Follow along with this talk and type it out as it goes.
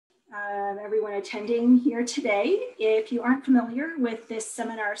everyone attending here today. If you aren't familiar with this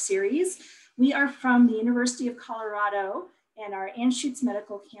seminar series, we are from the University of Colorado and our Anschutz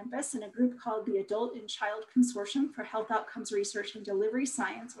Medical Campus and a group called the Adult and Child Consortium for Health Outcomes Research and Delivery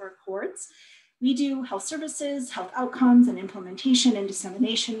Science, or CORDS. We do health services, health outcomes, and implementation and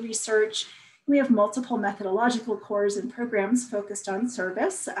dissemination research. We have multiple methodological cores and programs focused on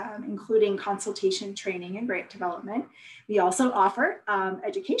service, including consultation, training, and grant development. We also offer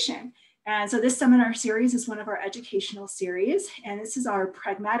education. And so this seminar series is one of our educational series, and this is our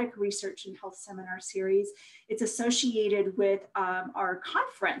Pragmatic Research and Health Seminar series. It's associated with our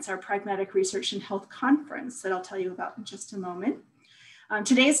conference, our Pragmatic Research and Health Conference that I'll tell you about in just a moment.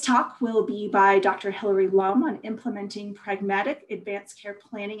 Today's talk will be by Dr. Hilary Lum on implementing pragmatic advanced care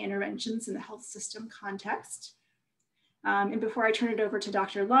planning interventions in the health system context. And before I turn it over to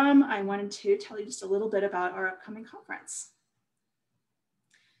Dr. Lum, I wanted to tell you just a little bit about our upcoming conference.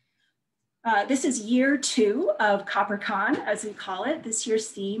 This is year 2 of COPRH, as we call it. This year's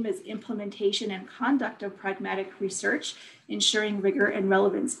theme is implementation and conduct of pragmatic research, ensuring rigor and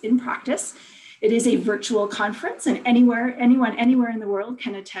relevance in practice. It is a virtual conference, and anyone anywhere in the world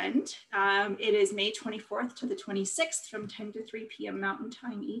can attend. It is May 24th to the 26th from 10 to 3 p.m. Mountain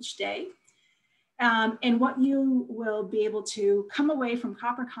Time each day. And what you will be able to come away from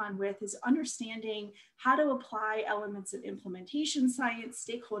COPRH with is understanding how to apply elements of implementation science,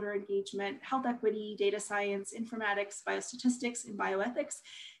 stakeholder engagement, health equity, data science, informatics, biostatistics, and bioethics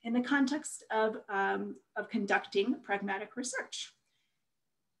in the context of conducting pragmatic research.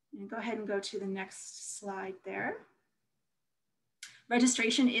 And go ahead and go to the next slide there.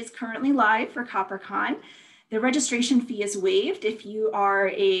 Registration is currently live for COPRH. The registration fee is waived if you are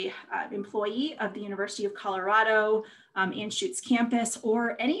an employee of the University of Colorado, Anschutz campus,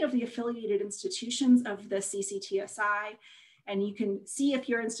 or any of the affiliated institutions of the CCTSI. And you can see if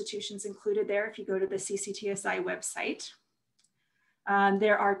your institution's included there if you go to the CCTSI website.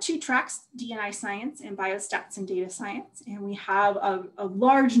 There are 2 tracks, D&I Science and Biostats and Data Science, and we have a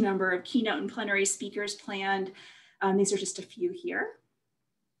large number of keynote and plenary speakers planned. These are just a few here.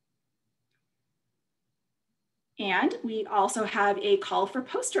 And we also have a call for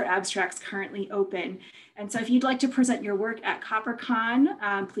poster abstracts currently open. And so if you'd like to present your work at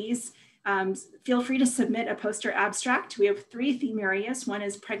COPRH, please feel free to submit a poster abstract. We have 3 theme areas. One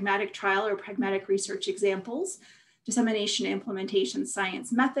is pragmatic trial or pragmatic research examples, dissemination and implementation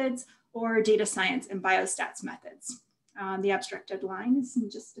science methods, or data science and biostats methods. The abstract deadline is in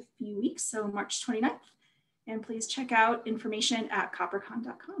just a few weeks, so March 29th. And please check out information at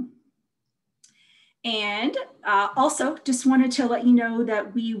coprcon.com. And also just wanted to let you know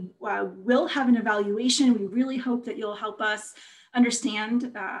that we will have an evaluation. We really hope that you'll help us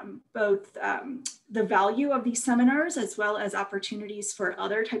understand both the value of these seminars as well as opportunities for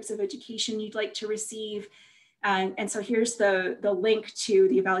other types of education you'd like to receive. And so here's the link to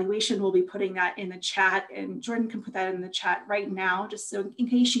the evaluation. We'll be putting that in the chat, and Jordan can put that in the chat right now, just so in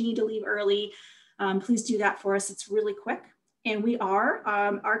case you need to leave early, please do that for us. It's really quick. And we are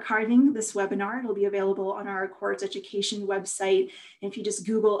archiving this webinar. It'll be available on our CORDS Education website. And if you just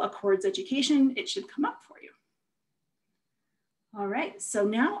Google a CORDS Education, it should come up for you. All right, so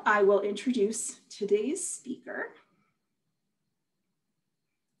now I will introduce today's speaker.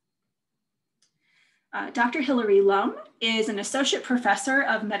 Dr. Hilary Lum is an associate professor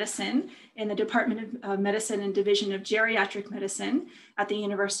of medicine in the Department of Medicine and Division of Geriatric Medicine at the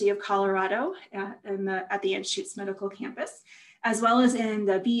University of Colorado at the Anschutz Medical Campus, as well as in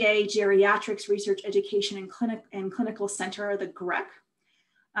the VA Geriatrics Research Education and Clinical Center, the GREC.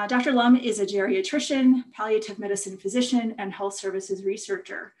 Dr. Lum is a geriatrician, palliative medicine physician, and health services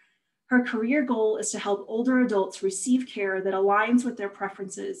researcher. Her career goal is to help older adults receive care that aligns with their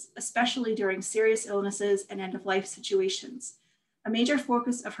preferences, especially during serious illnesses and end-of-life situations. A major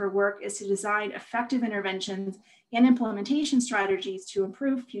focus of her work is to design effective interventions and implementation strategies to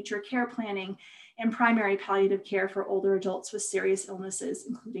improve future care planning and primary palliative care for older adults with serious illnesses,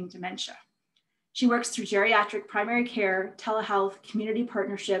 including dementia. She works through geriatric primary care, telehealth, community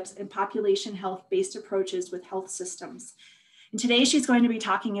partnerships, and population health-based approaches with health systems. And today she's going to be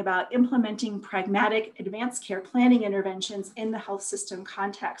talking about implementing pragmatic advanced care planning interventions in the health system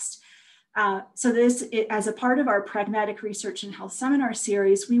context. So this, as a part of our Pragmatic Research and Health Seminar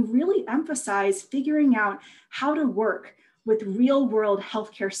series, we really emphasize figuring out how to work with real world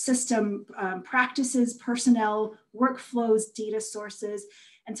healthcare system practices, personnel, workflows, data sources.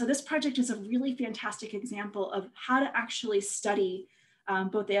 And so this project is a really fantastic example of how to actually study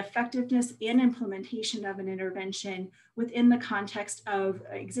both the effectiveness and implementation of an intervention within the context of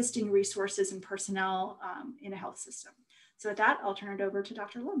existing resources and personnel in a health system. So with that, I'll turn it over to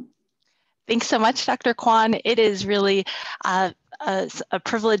Dr. Lum. Thanks so much, Dr. Kwan. It is really a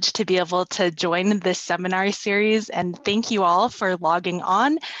privilege to be able to join this seminar series, and thank you all for logging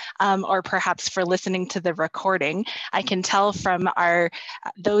on or perhaps for listening to the recording. I can tell from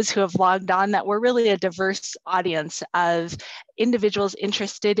those who have logged on that we're really a diverse audience of individuals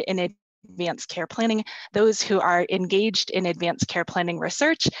interested in advanced care planning, those who are engaged in advanced care planning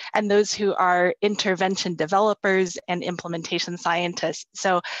research, and those who are intervention developers and implementation scientists.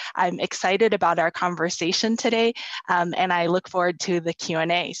 So I'm excited about our conversation today, and I look forward to the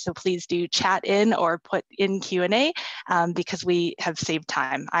Q&A. So please do chat in or put in Q&A because we have saved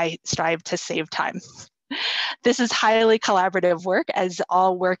time. I strive to save time. This is highly collaborative work, as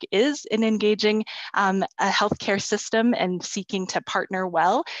all work is in engaging a healthcare system and seeking to partner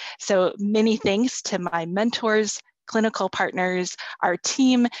well. So many thanks to my mentors, clinical partners, our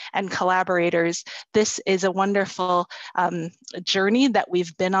team, and collaborators. This is a wonderful journey that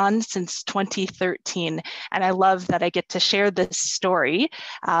we've been on since 2013. And I love that I get to share this story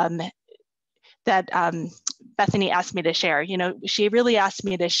that Bethany asked me to share. You know, she really asked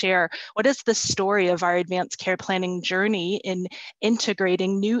me to share what is the story of our advanced care planning journey in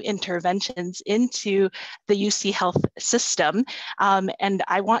integrating new interventions into the UC Health system. And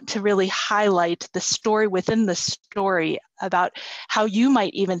I want to really highlight the story within the story about how you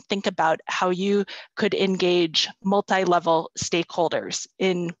might even think about how you could engage multi-level stakeholders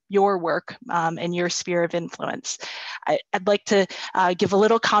in your work and your sphere of influence. I'd like to give a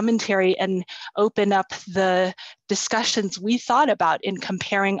little commentary and open up the discussions we thought about in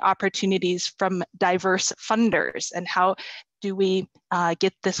comparing opportunities from diverse funders and how do we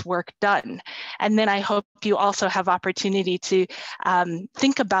get this work done. And then I hope you also have opportunity to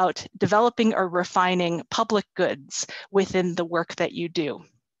think about developing or refining public goods within the work that you do.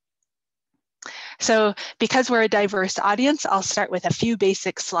 So because we're a diverse audience, I'll start with a few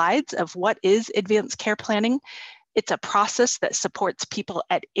basic slides of what is advanced care planning. It's a process that supports people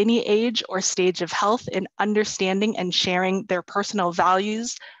at any age or stage of health in understanding and sharing their personal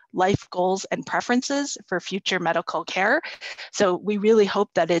values, life goals, and preferences for future medical care. So we really hope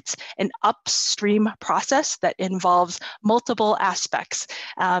that it's an upstream process that involves multiple aspects,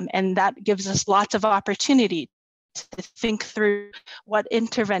 and that gives us lots of opportunity to think through what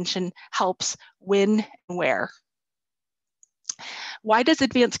intervention helps when and where. Why does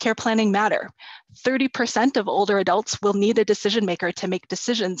advanced care planning matter? 30% of older adults will need a decision maker to make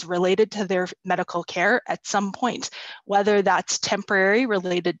decisions related to their medical care at some point, whether that's temporary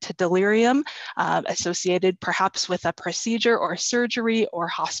related to delirium, associated perhaps with a procedure or surgery or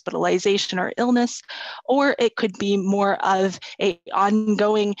hospitalization or illness, or it could be more of an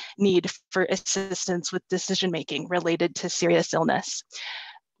ongoing need for assistance with decision making related to serious illness.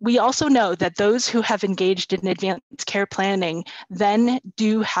 We also know that those who have engaged in advanced care planning then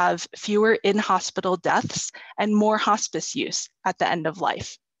do have fewer in-hospital deaths and more hospice use at the end of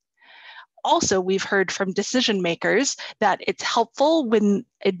life. Also, we've heard from decision makers that it's helpful when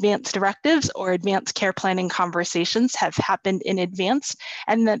advanced directives or advanced care planning conversations have happened in advance,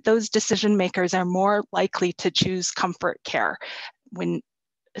 and that those decision makers are more likely to choose comfort care when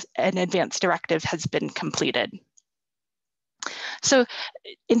an advanced directive has been completed. So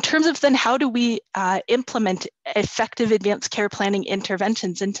in terms of then how do we implement effective advanced care planning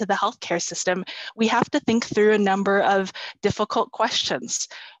interventions into the healthcare system, we have to think through a number of difficult questions.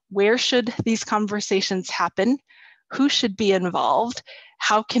 Where should these conversations happen? Who should be involved?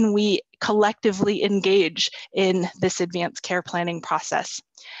 How can we collectively engage in this advanced care planning process?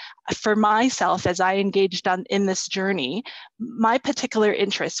 For myself, as I engaged in this journey, my particular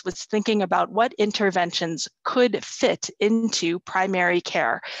interest was thinking about what interventions could fit into primary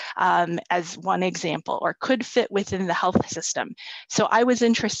care as one example, or could fit within the health system. So I was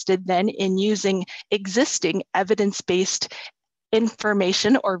interested then in using existing evidence-based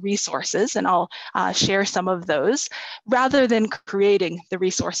information or resources, and I'll share some of those, rather than creating the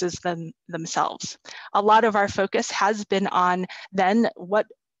resources themselves. A lot of our focus has been on then what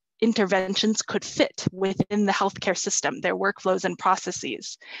interventions could fit within the healthcare system, their workflows and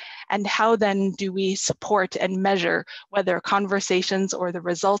processes. And how then do we support and measure whether conversations or the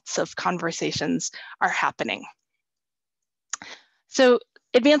results of conversations are happening? So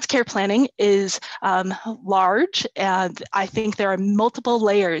advanced care planning is large, and I think there are multiple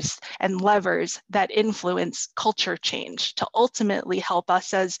layers and levers that influence culture change to ultimately help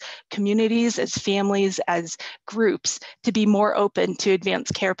us as communities, as families, as groups to be more open to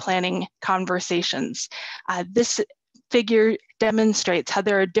advanced care planning conversations. This figure demonstrates how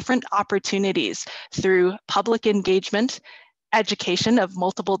there are different opportunities through public engagement, education of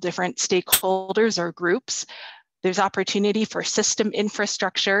multiple different stakeholders or groups, There's opportunity for system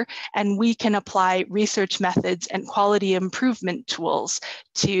infrastructure, and we can apply research methods and quality improvement tools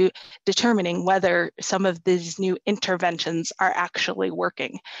to determining whether some of these new interventions are actually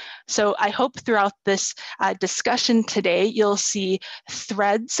working. So I hope throughout this discussion today, you'll see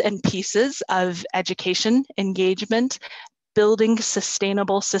threads and pieces of education, engagement, building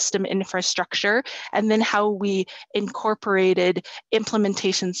sustainable system infrastructure, and then how we incorporated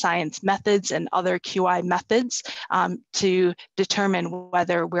implementation science methods and other QI methods to determine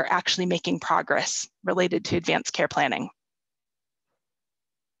whether we're actually making progress related to advanced care planning.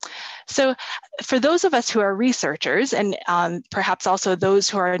 So for those of us who are researchers, and perhaps also those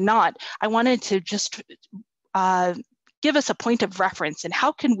who are not, I wanted to just give us a point of reference and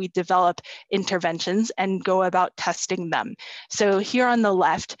how can we develop interventions and go about testing them. So here on the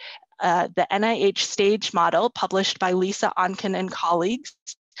left, the NIH STAGE model published by Lisa Onken and colleagues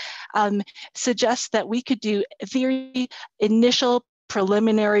suggests that we could do very initial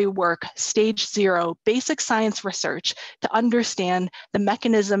preliminary work, stage 0, basic science research to understand the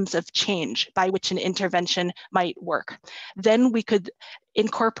mechanisms of change by which an intervention might work. Then we could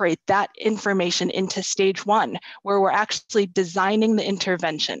incorporate that information into stage 1, where we're actually designing the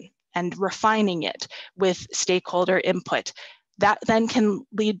intervention and refining it with stakeholder input. That then can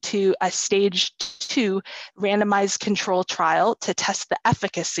lead to a stage 2 randomized control trial to test the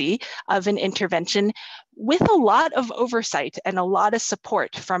efficacy of an intervention with a lot of oversight and a lot of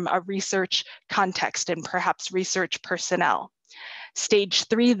support from a research context and perhaps research personnel. Stage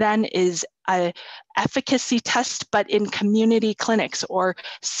 3 then is an efficacy test, but in community clinics or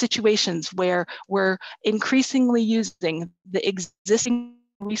situations where we're increasingly using the existing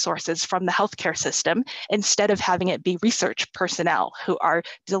resources from the healthcare system instead of having it be research personnel who are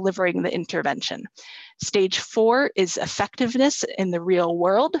delivering the intervention. Stage 4 is effectiveness in the real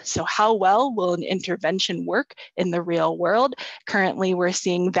world. So how well will an intervention work in the real world? Currently, we're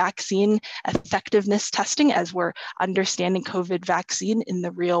seeing vaccine effectiveness testing as we're understanding COVID vaccine in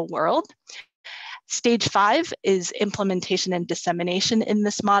the real world. Stage 5 is implementation and dissemination in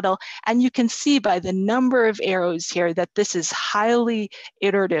this model. And you can see by the number of arrows here that this is highly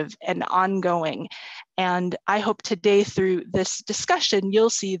iterative and ongoing. And I hope today through this discussion, you'll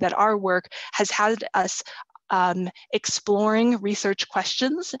see that our work has had us exploring research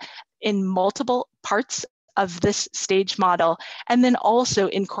questions in multiple parts of this stage model, and then also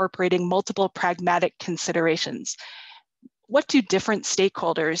incorporating multiple pragmatic considerations. What do different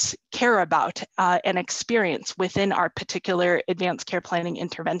stakeholders care about and experience within our particular advanced care planning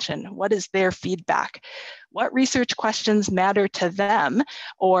intervention? What is their feedback? What research questions matter to them,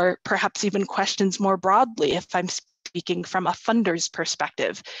 or perhaps even questions more broadly if I'm speaking from a funder's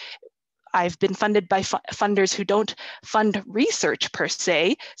perspective? I've been funded by funders who don't fund research per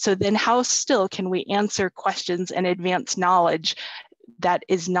se, so then how still can we answer questions and advance knowledge that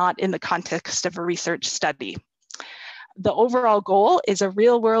is not in the context of a research study? The overall goal is a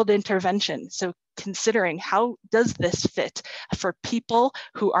real world intervention. So considering how does this fit for people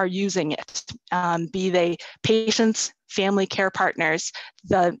who are using it, be they patients, family care partners,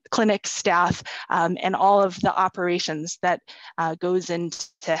 the clinic staff, and all of the operations that goes into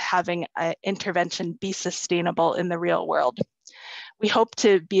having an intervention be sustainable in the real world. We hope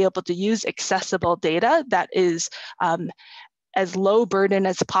to be able to use accessible data that is as low burden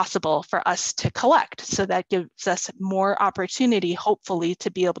as possible for us to collect. So that gives us more opportunity, hopefully,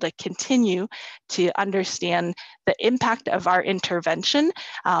 to be able to continue to understand the impact of our intervention,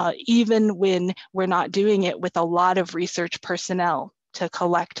 even when we're not doing it with a lot of research personnel to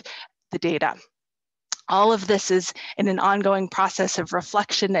collect the data. All of this is in an ongoing process of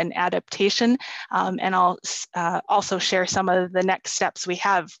reflection and adaptation, and I'll also share some of the next steps we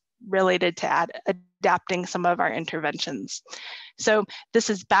have related to adapting some of our interventions. So this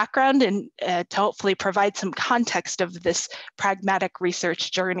is background and to hopefully provide some context of this pragmatic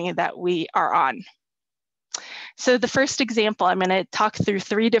research journey that we are on. So the first example, I'm going to talk through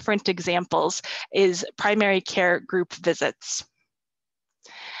 3 different examples, is primary care group visits.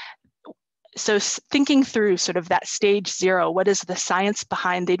 So thinking through sort of that stage 0, what is the science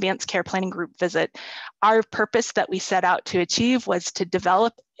behind the advanced care planning group visit? Our purpose that we set out to achieve was to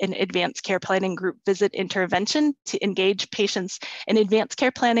develop an advanced care planning group visit intervention to engage patients in advanced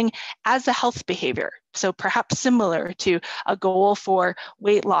care planning as a health behavior. So perhaps similar to a goal for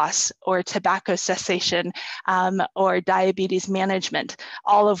weight loss or tobacco cessation or diabetes management,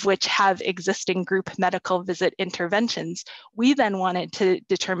 all of which have existing group medical visit interventions. We then wanted to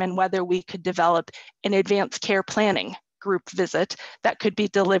determine whether we could develop an advanced care planning group visit that could be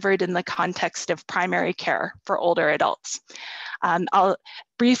delivered in the context of primary care for older adults. I'll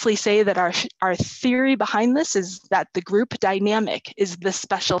briefly say that our theory behind this is that the group dynamic is the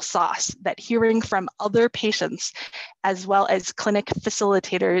special sauce, that hearing from other patients as well as clinic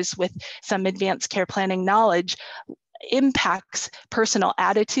facilitators with some advanced care planning knowledge impacts personal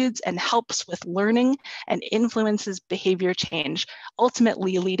attitudes and helps with learning and influences behavior change,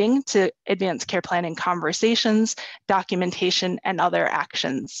 ultimately leading to advanced care planning conversations, documentation, and other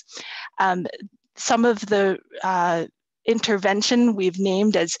actions. Some of the intervention we've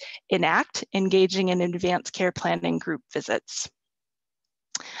named as ENACT, engaging in advanced care planning group visits.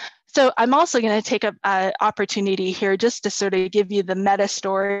 So I'm also going to take an opportunity here just to sort of give you the meta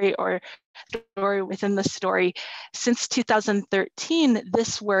story or story within the story. Since 2013,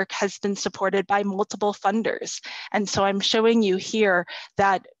 this work has been supported by multiple funders. And so I'm showing you here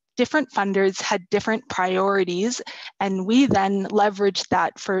that different funders had different priorities, and we then leveraged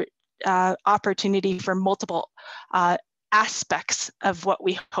that for opportunity for multiple aspects of what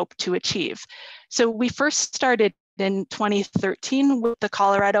we hope to achieve. So we first started in 2013 with the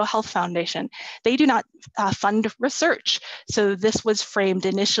Colorado Health Foundation. They do not fund research. So this was framed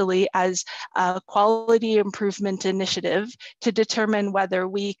initially as a quality improvement initiative to determine whether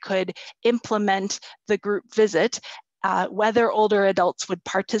we could implement the group visit, whether older adults would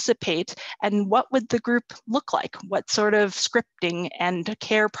participate, and what would the group look like? What sort of scripting and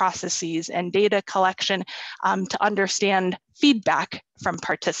care processes and data collection to understand feedback from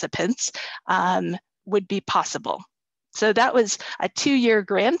participants would be possible. So that was a 2-year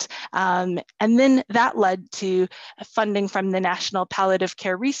grant, and then that led to funding from the National Palliative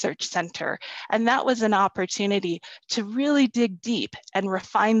Care Research Center. And that was an opportunity to really dig deep and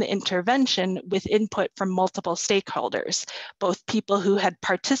refine the intervention with input from multiple stakeholders, both people who had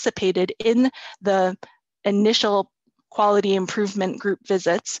participated in the initial quality improvement group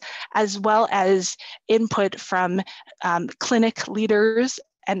visits, as well as input from clinic leaders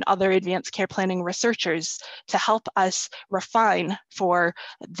and other advanced care planning researchers to help us refine for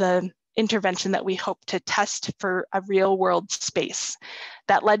the intervention that we hope to test for a real world space.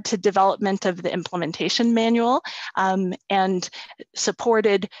 That led to development of the implementation manual and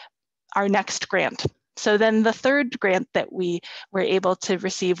supported our next grant. So then the third grant that we were able to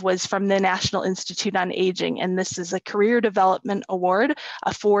receive was from the National Institute on Aging, and this is a career development award, a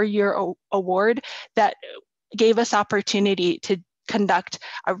 4-year award that gave us opportunity to conduct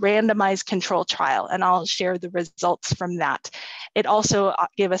a randomized control trial, and I'll share the results from that. It also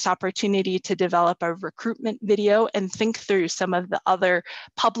gave us opportunity to develop a recruitment video and think through some of the other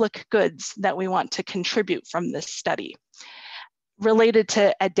public goods that we want to contribute from this study. Related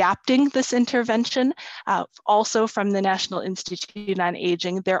to adapting this intervention, also from the National Institute on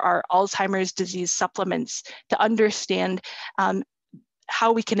Aging, there are Alzheimer's disease supplements to understand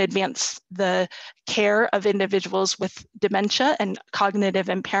how we can advance the care of individuals with dementia and cognitive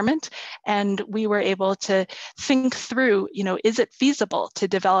impairment. And we were able to think through, is it feasible to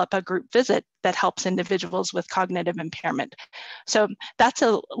develop a group visit that helps individuals with cognitive impairment? So that's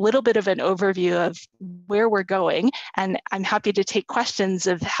a little bit of an overview of where we're going. And I'm happy to take questions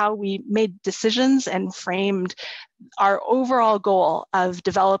of how we made decisions and framed our overall goal of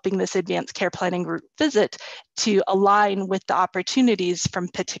developing this advanced care planning group visit to align with the opportunities from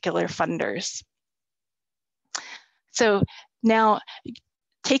particular funders. So now,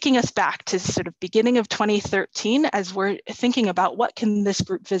 taking us back to sort of beginning of 2013, as we're thinking about what can this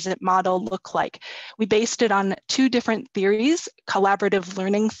group visit model look like, we based it on 2 different theories: collaborative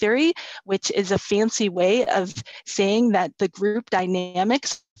learning theory, which is a fancy way of saying that the group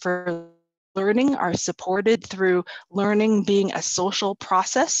dynamics for learning are supported through learning being a social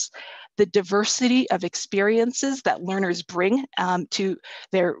process, the diversity of experiences that learners bring to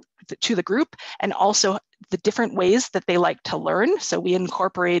the group, and also the different ways that they like to learn. So we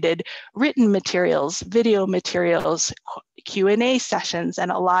incorporated written materials, video materials, Q&A sessions,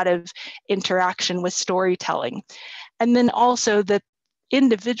 and a lot of interaction with storytelling. And then also the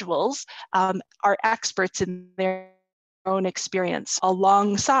individuals are experts in their own experience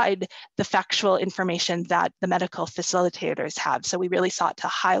alongside the factual information that the medical facilitators have. So we really sought to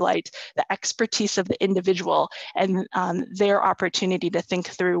highlight the expertise of the individual and their opportunity to think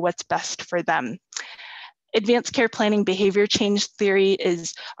through what's best for them. Advanced care planning behavior change theory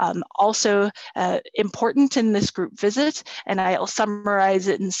is also important in this group visit, and I'll summarize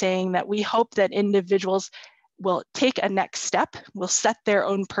it in saying that we hope that individuals will take a next step, will set their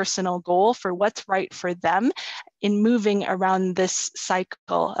own personal goal for what's right for them in moving around this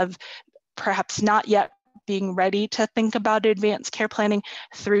cycle of perhaps not yet being ready to think about advanced care planning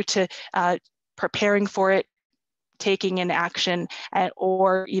through to preparing for it, taking an action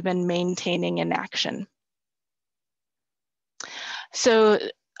or even maintaining an action. So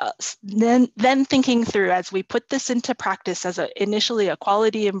then thinking through, as we put this into practice as initially a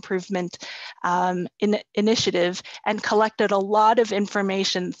quality improvement initiative, and collected a lot of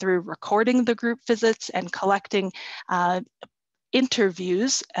information through recording the group visits and collecting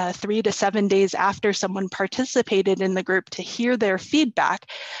interviews 3 to 7 days after someone participated in the group to hear their feedback,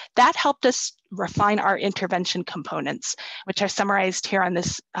 that helped us refine our intervention components, which are summarized here on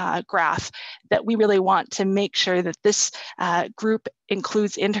this graph, that we really want to make sure that this group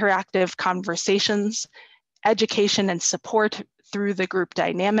includes interactive conversations, education and support through the group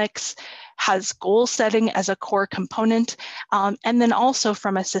dynamics, has goal setting as a core component, and then also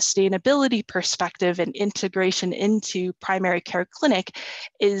from a sustainability perspective and integration into primary care clinic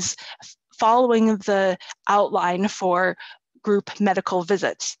is following the outline for group medical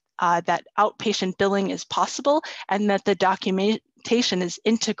visits, that outpatient billing is possible and that the documentation is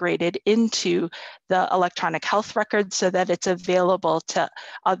integrated into the electronic health record so that it's available to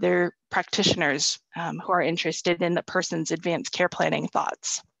other practitioners who are interested in the person's advanced care planning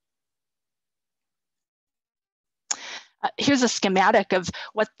thoughts. Here's a schematic of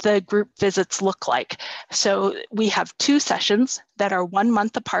what the group visits look like. So we have 2 sessions that are 1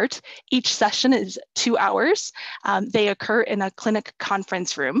 month apart. Each session is 2 hours. They occur in a clinic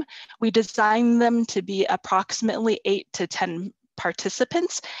conference room. We design them to be approximately 8 to 10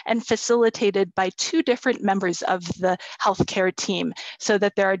 participants and facilitated by 2 different members of the healthcare team so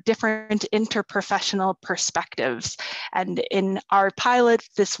that there are different interprofessional perspectives. And in our pilot,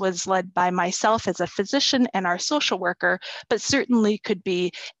 this was led by myself as a physician and our social worker, but certainly could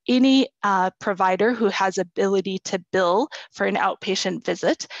be any provider who has ability to bill for an outpatient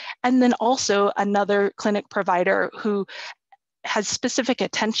visit, and then also another clinic provider who has specific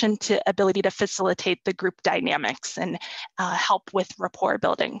attention to ability to facilitate the group dynamics and help with rapport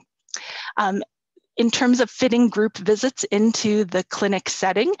building. In terms of fitting group visits into the clinic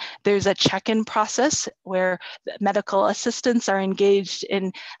setting, there's a check-in process where medical assistants are engaged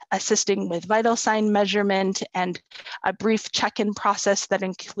in assisting with vital sign measurement and a brief check-in process that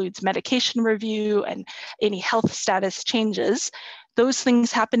includes medication review and any health status changes. Those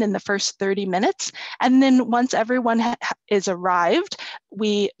things happen in the first 30 minutes. And then once everyone is arrived,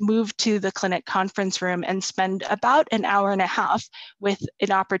 we move to the clinic conference room and spend about an hour and a half with an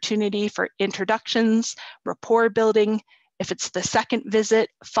opportunity for introductions, rapport building. If it's the second visit,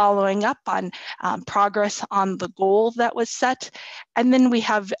 following up on progress on the goal that was set. And then we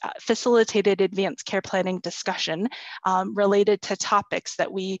have facilitated advanced care planning discussion related to topics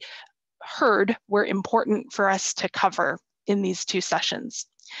that we heard were important for us to cover in these 2 sessions.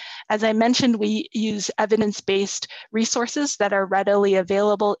 As I mentioned, we use evidence-based resources that are readily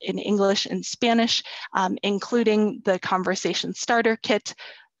available in English and Spanish, including the Conversation Starter Kit,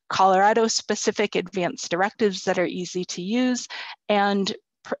 Colorado-specific advanced directives that are easy to use, and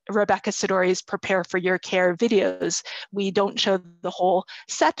Rebecca Sidori's Prepare for Your Care videos. We don't show the whole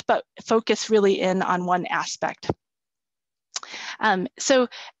set, but focus really in on one aspect.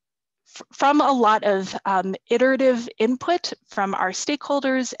 From a lot of iterative input from our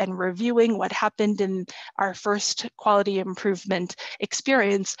stakeholders and reviewing what happened in our first quality improvement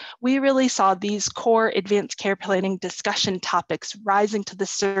experience, we really saw these core advanced care planning discussion topics rising to the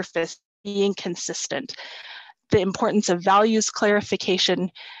surface, being consistent. The importance of values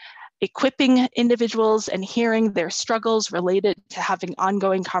clarification, equipping individuals and hearing their struggles related to having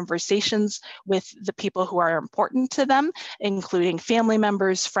ongoing conversations with the people who are important to them, including family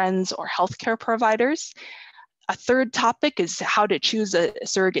members, friends, or healthcare providers. A third topic is how to choose a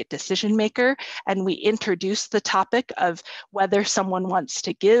surrogate decision maker, and we introduce the topic of whether someone wants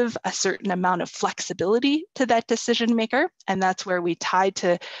to give a certain amount of flexibility to that decision maker, and that's where we tie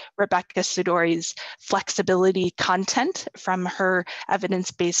to Rebecca Sidori's flexibility content from her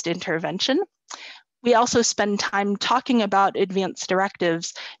evidence-based intervention. We also spend time talking about advanced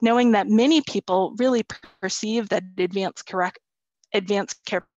directives, knowing that many people really perceive that advanced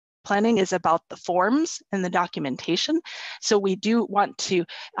care planning is about the forms and the documentation. So we do want to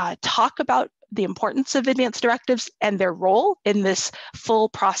talk about the importance of advanced directives and their role in this full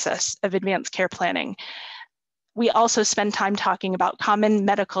process of advanced care planning. We also spend time talking about common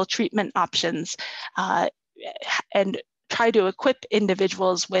medical treatment options and try to equip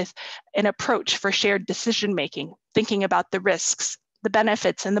individuals with an approach for shared decision-making, thinking about the risks, the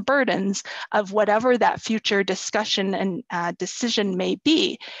benefits, and the burdens of whatever that future discussion and decision may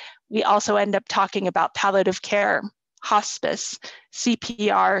be. We also end up talking about palliative care, hospice,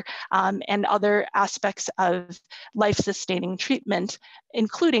 CPR, and other aspects of life-sustaining treatment,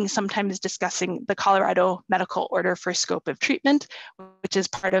 including sometimes discussing the Colorado Medical Order for Scope of Treatment, which is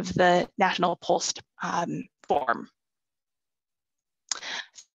part of the National POST form.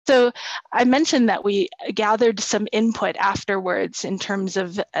 So I mentioned that we gathered some input afterwards in terms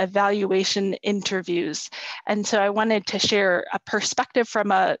of evaluation interviews. And so I wanted to share a perspective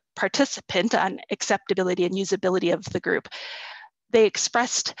from a participant on acceptability and usability of the group. They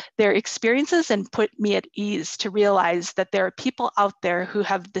expressed their experiences and put me at ease to realize that there are people out there who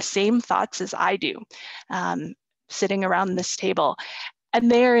have the same thoughts as I do, sitting around this table. And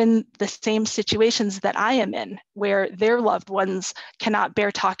they're in the same situations that I am in, where their loved ones cannot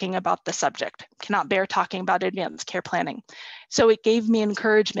bear talking about the subject, cannot bear talking about advanced care planning. So it gave me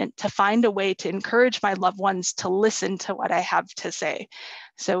encouragement to find a way to encourage my loved ones to listen to what I have to say.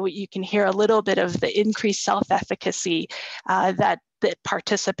 So you can hear a little bit of the increased self-efficacy that the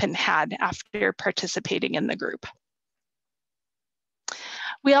participant had after participating in the group.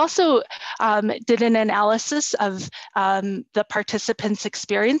 We also did an analysis of the participants'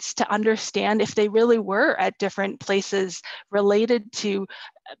 experience to understand if they really were at different places related to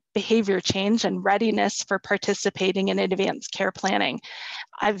behavior change and readiness for participating in advanced care planning.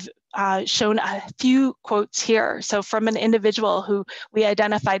 I've shown a few quotes here. So from an individual who we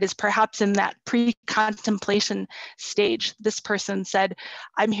identified as perhaps in that pre-contemplation stage, this person said,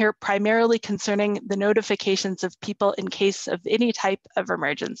 "I'm here primarily concerning the notifications of people in case of any type of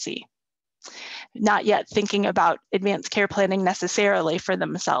emergency," not yet thinking about advanced care planning necessarily for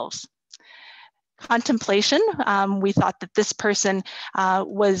themselves. Contemplation, we thought that this person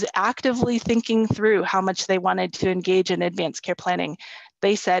was actively thinking through how much they wanted to engage in advanced care planning.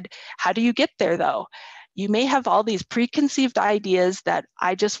 They said, "How do you get there though? You may have all these preconceived ideas that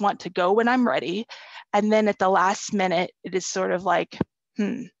I just want to go when I'm ready. And then at the last minute, it is sort of like,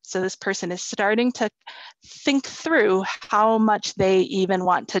 So this person is starting to think through how much they even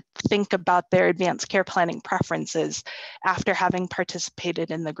want to think about their advanced care planning preferences after having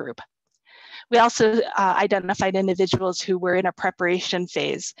participated in the group. We also identified individuals who were in a preparation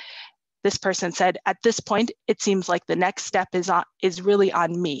phase. This person said, "At this point, it seems like the next step is really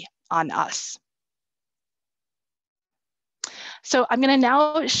on me, on us." So I'm going to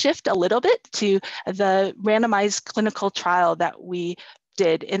now shift a little bit to the randomized clinical trial that we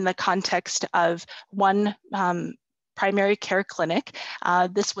did in the context of one primary care clinic.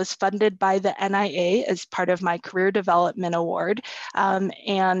 This was funded by the NIA as part of my Career Development Award.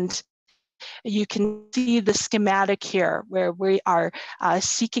 And you can see the schematic here where we are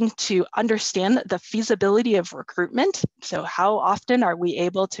seeking to understand the feasibility of recruitment. So how often are we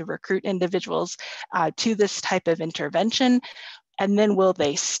able to recruit individuals to this type of intervention? And then will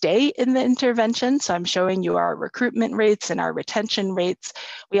they stay in the intervention? So I'm showing you our recruitment rates and our retention rates.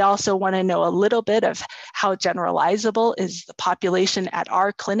 We also want to know a little bit of how generalizable is the population at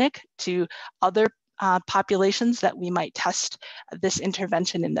our clinic to other populations that we might test this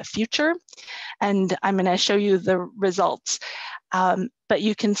intervention in the future. And I'm going to show you the results. But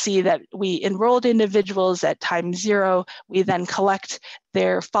you can see that we enrolled individuals at time 0. We then collect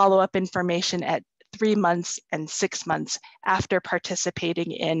their follow-up information at 3 months and 6 months after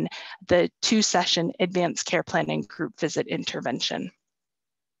participating in the 2-session advanced care planning group visit intervention.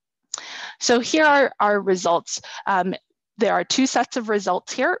 So here are our results. There are 2 sets of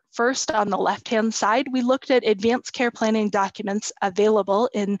results here. First, on the left-hand side, we looked at advanced care planning documents available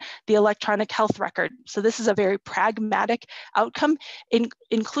in the electronic health record. So this is a very pragmatic outcome,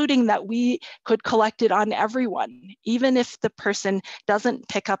 including that we could collect it on everyone. Even if the person doesn't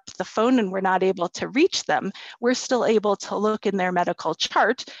pick up the phone and we're not able to reach them, we're still able to look in their medical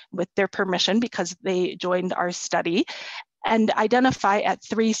chart with their permission because they joined our study and identify at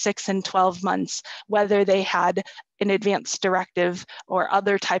 3, 6, and 12 months whether they had an advanced directive or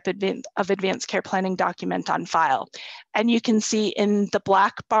other type of advanced care planning document on file. And you can see in the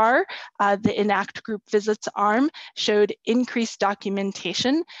black bar, the ENACT group visits arm showed increased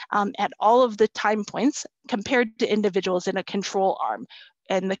documentation at all of the time points compared to individuals in a control arm.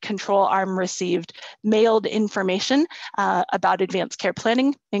 And the control arm received mailed information about advanced care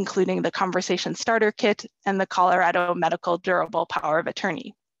planning, including the conversation starter kit and the Colorado Medical Durable Power of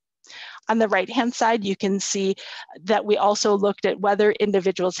Attorney. On the right-hand side, you can see that we also looked at whether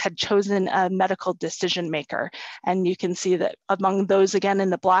individuals had chosen a medical decision maker. And you can see that among those, again, in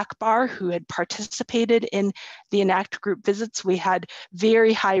the black bar who had participated in the ENACT group visits, we had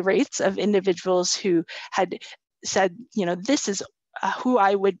very high rates of individuals who had said, this is who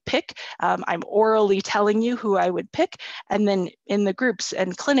I would pick. I'm orally telling you who I would pick. And then in the groups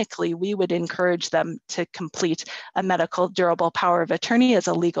and clinically, we would encourage them to complete a medical durable power of attorney as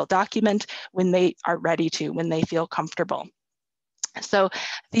a legal document when they are ready to, when they feel comfortable. So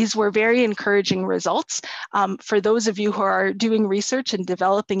these were very encouraging results. For those of you who are doing research and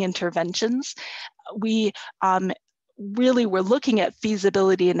developing interventions, we really were looking at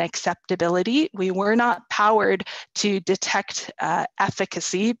feasibility and acceptability. We were not powered to detect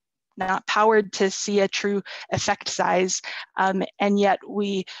efficacy, not powered to see a true effect size, and yet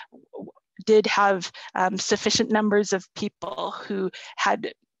we did have sufficient numbers of people who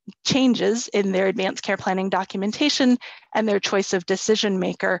had changes in their advanced care planning documentation and their choice of decision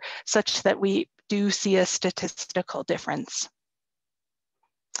maker, such that we do see a statistical difference.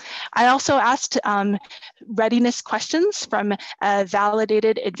 I also asked readiness questions from a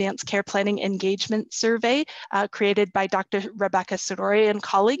validated advanced care planning engagement survey created by Dr. Rebecca Sidori and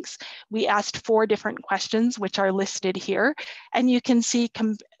colleagues. We asked 4 different questions, which are listed here, and you can see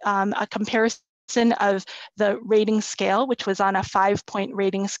a comparison of the rating scale, which was on a 5-point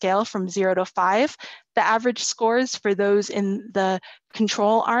rating scale from 0 to 5, the average scores for those in the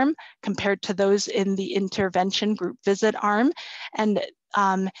control arm compared to those in the intervention group visit arm. And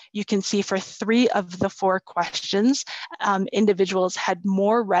you can see for 3 of the 4 questions, individuals had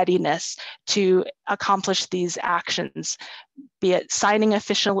more readiness to accomplish these actions, be it signing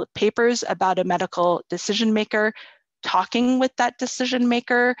official papers about a medical decision maker, talking with that decision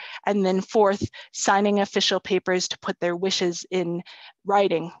maker, and then 4th, signing official papers to put their wishes in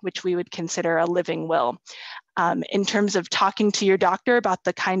writing, which we would consider a living will. In terms of talking to your doctor about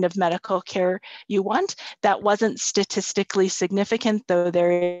the kind of medical care you want, that wasn't statistically significant, though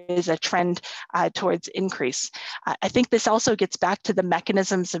there is a trend towards increase. I think this also gets back to the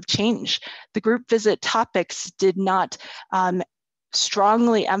mechanisms of change. The group visit topics did not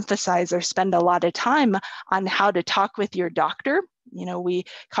strongly emphasize or spend a lot of time on how to talk with your doctor. You know, we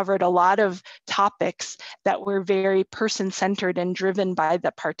covered a lot of topics that were very person-centered and driven by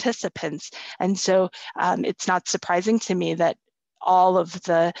the participants. And so it's not surprising to me that all of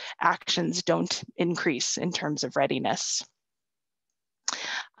the actions don't increase in terms of readiness.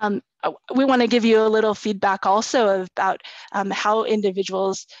 We want to give you a little feedback also about how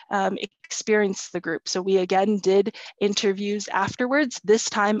individuals experience the group. So we again did interviews afterwards, this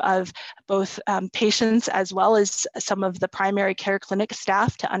time of both patients as well as some of the primary care clinic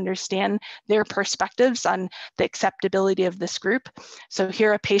staff to understand their perspectives on the acceptability of this group. So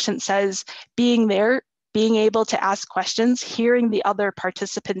here a patient says, being there, being able to ask questions, hearing the other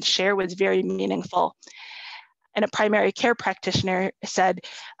participants share was very meaningful. And a primary care practitioner said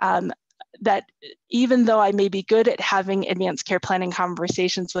that even though I may be good at having advanced care planning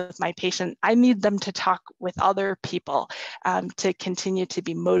conversations with my patient, I need them to talk with other people to continue to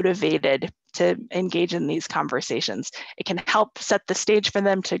be motivated to engage in these conversations. It can help set the stage for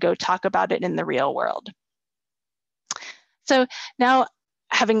them to go talk about it in the real world. So now,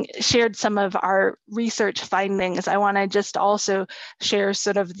 having shared some of our research findings, I want to just also share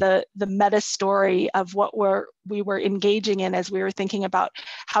sort of the meta story of what we were engaging in as we were thinking about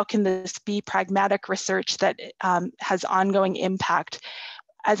how can this be pragmatic research that has ongoing impact.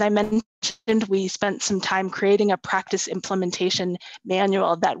 As I mentioned, we spent some time creating a practice implementation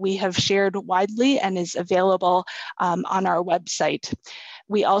manual that we have shared widely and is available on our website.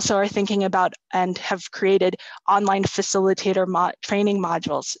 We also are thinking about and have created online facilitator training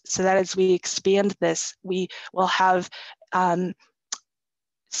modules so that as we expand this, we will have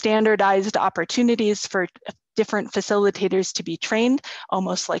standardized opportunities for different facilitators to be trained,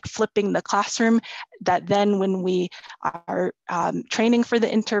 almost like flipping the classroom, that then when we are training for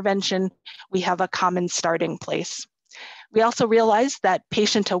the intervention, we have a common starting place. We also realized that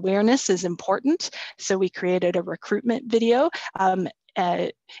patient awareness is important, so we created a recruitment video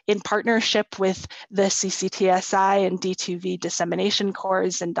in partnership with the CCTSI and D2V dissemination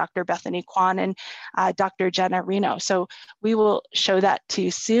cores and Dr. Bethany Kwan and Dr. Jenna Reno. So we will show that to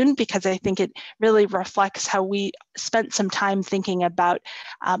you soon because I think it really reflects how we spent some time thinking about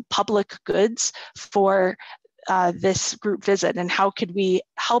public goods for this group visit and how could we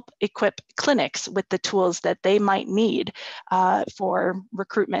help equip clinics with the tools that they might need for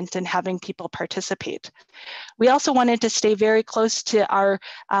recruitment and having people participate. We also wanted to stay very close to our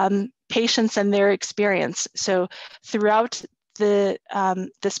patients and their experience. So throughout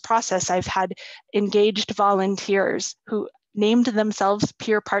this process, I've had engaged volunteers who named themselves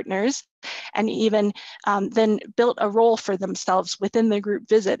peer partners and even then built a role for themselves within the group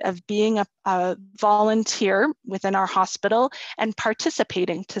visit of being a volunteer within our hospital and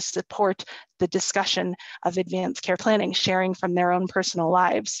participating to support the discussion of advanced care planning, sharing from their own personal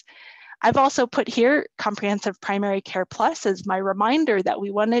lives. I've also put here Comprehensive Primary Care Plus as my reminder that we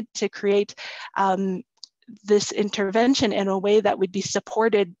wanted to create this intervention in a way that would be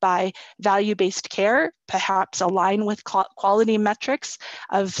supported by value-based care, perhaps align with quality metrics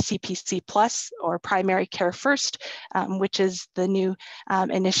of CPC Plus or Primary Care First, which is the new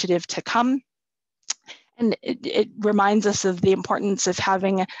initiative to come. And it reminds us of the importance of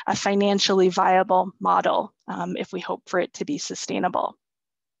having a financially viable model if we hope for it to be sustainable.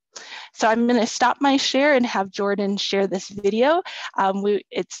 So I'm going to stop my share and have Jordan share this video.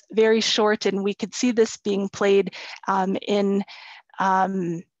 It's very short, and we could see this being played in,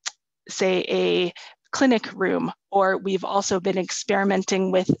 say, a clinic room, or we've also been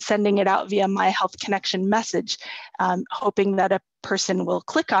experimenting with sending it out via My Health Connection message, hoping that a person will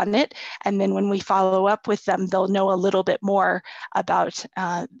click on it, and then when we follow up with them, they'll know a little bit more about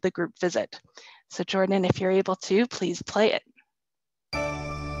the group visit. So Jordan, if you're able to, please play it.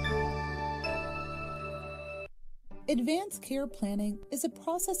 Advanced care planning is a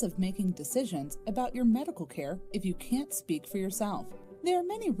process of making decisions about your medical care if you can't speak for yourself. There are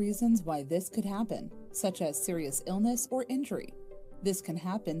many reasons why this could happen, such as serious illness or injury. This can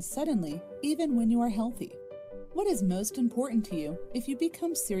happen suddenly, even when you are healthy. What is most important to you if you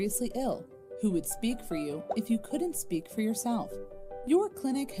become seriously ill? Who would speak for you if you couldn't speak for yourself? Your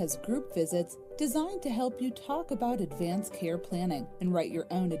clinic has group visits designed to help you talk about advanced care planning and write your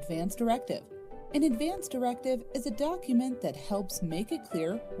own advance directive. An advance directive is a document that helps make it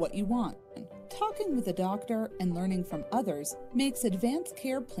clear what you want. Talking with a doctor and learning from others makes advanced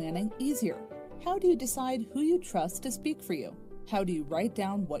care planning easier. How do you decide who you trust to speak for you? How do you write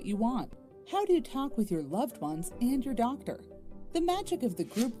down what you want? How do you talk with your loved ones and your doctor? The magic of the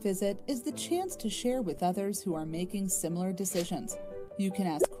group visit is the chance to share with others who are making similar decisions. You can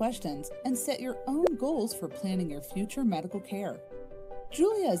ask questions and set your own goals for planning your future medical care.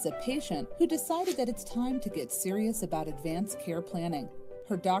 Julia is a patient who decided that it's time to get serious about advanced care planning.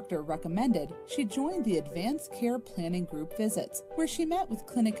 Her doctor recommended she join the Advanced Care Planning Group Visits, where she met with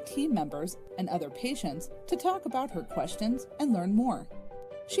clinic team members and other patients to talk about her questions and learn more.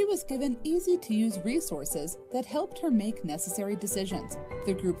 She was given easy-to-use resources that helped her make necessary decisions.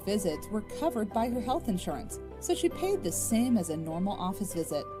 The group visits were covered by her health insurance, so she paid the same as a normal office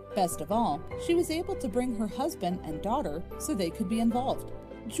visit. Best of all, she was able to bring her husband and daughter so they could be involved.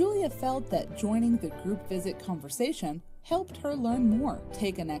 Julia felt that joining the group visit conversation helped her learn more,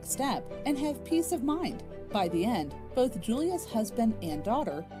 take a next step, and have peace of mind. By the end, both Julia's husband and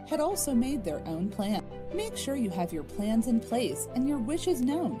daughter had also made their own plan. Make sure you have your plans in place and your wishes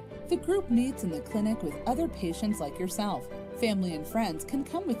known. The group meets in the clinic with other patients like yourself. Family and friends can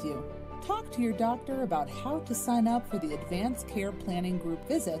come with you. Talk to your doctor about how to sign up for the Advanced Care Planning Group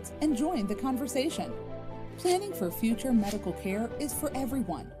Visits and join the conversation. Planning for future medical care is for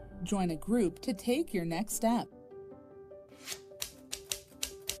everyone. Join a group to take your next step.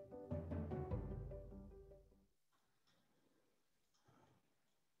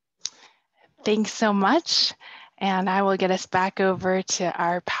 Thanks so much. And I will get us back over to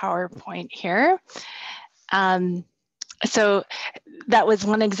our PowerPoint here. So that was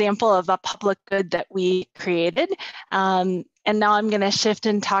one example of a public good that we created. And now I'm going to shift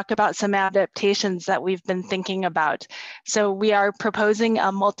and talk about some adaptations that we've been thinking about. So we are proposing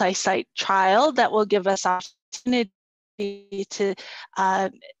a multi-site trial that will give us opportunity to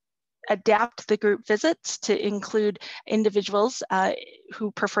adapt the group visits to include individuals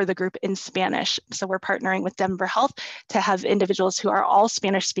who prefer the group in Spanish. So we're partnering with Denver Health to have individuals who are all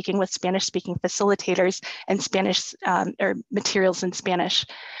Spanish speaking with Spanish speaking facilitators and Spanish or materials in Spanish.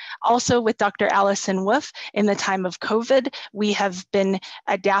 Also with Dr. Allison Wolf, in the time of COVID, we have been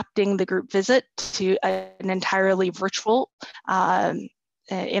adapting the group visit to an entirely virtual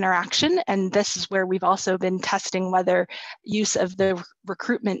interaction. And this is where we've also been testing whether use of the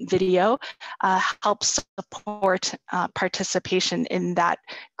recruitment video helps support participation in that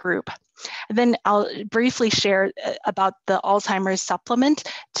group. And then I'll briefly share about the Alzheimer's supplement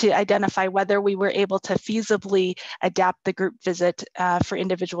to identify whether we were able to feasibly adapt the group visit for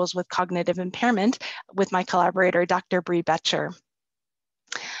individuals with cognitive impairment with my collaborator, Dr. Bree Betcher.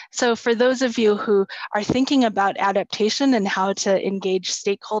 So for those of you who are thinking about adaptation and how to engage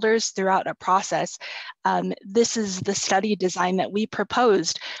stakeholders throughout a process, this is the study design that we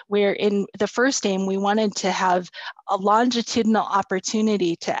proposed, where in the first aim, we wanted to have a longitudinal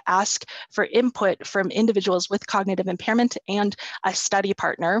opportunity to ask for input from individuals with cognitive impairment and a study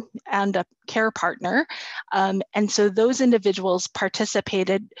partner and a care partner. And so those individuals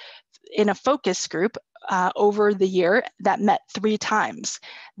participated in a focus group over the year that met 3 times.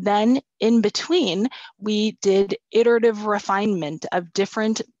 Then in between, we did iterative refinement of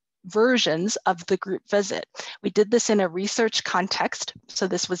different versions of the group visit. We did this in a research context, so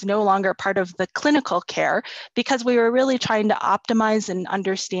this was no longer part of the clinical care, because we were really trying to optimize and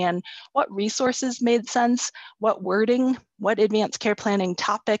understand what resources made sense, what wording, what advanced care planning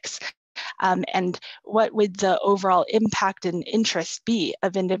topics, and what would the overall impact and interest be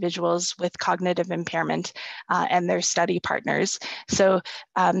of individuals with cognitive impairment and their study partners. So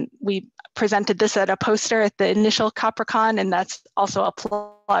we presented this at a poster at the initial COPRH, and that's also a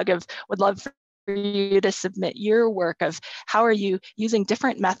plug of, would love for you to submit your work of how are you using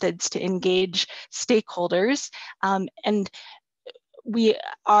different methods to engage stakeholders. And we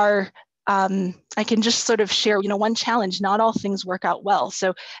are, I can just sort of share, one challenge, not all things work out well.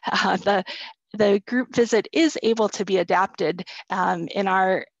 So the group visit is able to be adapted in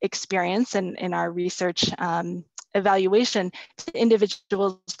our experience and in our research evaluation to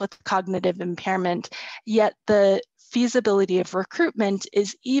individuals with cognitive impairment, yet the feasibility of recruitment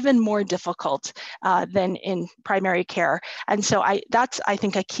is even more difficult than in primary care. And so that's, I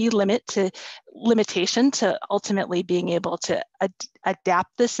think, a key limitation to ultimately being able to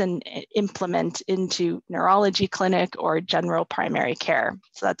adapt this and implement into neurology clinic or general primary care.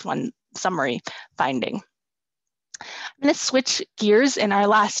 So that's one summary finding. I'm going to switch gears in our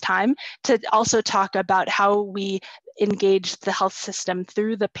last time to also talk about how we engage the health system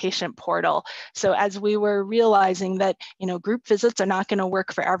through the patient portal. So as we were realizing that, group visits are not going to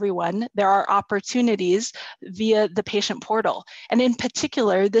work for everyone, there are opportunities via the patient portal. And in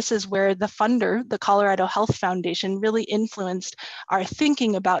particular, this is where the funder, the Colorado Health Foundation, really influenced our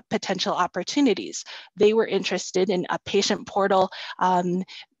thinking about potential opportunities. They were interested in a patient portal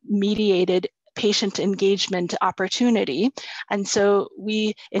mediated patient engagement opportunity. And so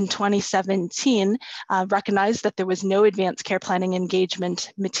we, in 2017, recognized that there was no advanced care planning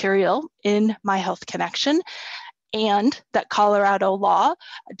engagement material in My Health Connection, and that Colorado law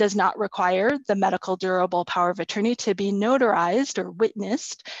does not require the medical durable power of attorney to be notarized or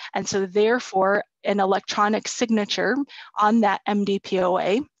witnessed. And so therefore, an electronic signature on that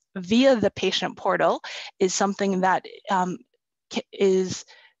MDPOA via the patient portal is something that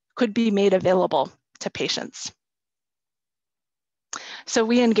could be made available to patients. So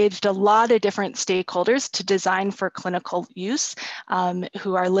we engaged a lot of different stakeholders to design for clinical use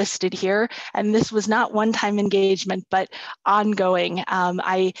who are listed here. And this was not one-time engagement, but ongoing.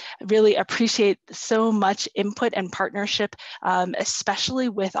 I really appreciate so much input and partnership, especially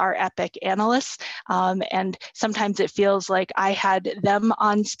with our EPIC analysts. And sometimes it feels like I had them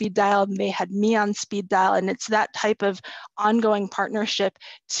on speed dial and they had me on speed dial. And it's that type of ongoing partnership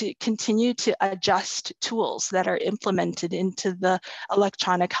to continue to adjust tools that are implemented into the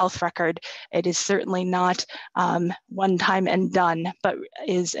electronic health record. It is certainly not one time and done, but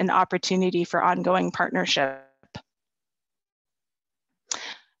is an opportunity for ongoing partnership.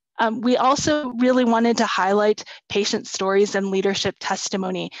 We also really wanted to highlight patient stories and leadership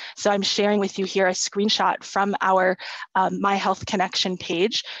testimony. So I'm sharing with you here a screenshot from our My Health Connection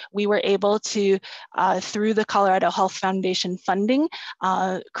page. We were able to, through the Colorado Health Foundation funding,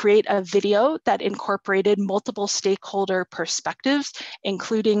 create a video that incorporated multiple stakeholder perspectives,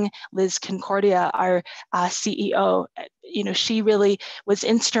 including Liz Concordia, our CEO. She really was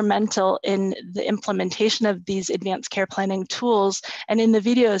instrumental in the implementation of these advanced care planning tools. And in the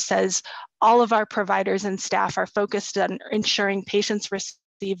video says, all of our providers and staff are focused on ensuring patients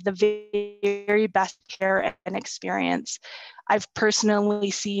receive the very best care and experience. I've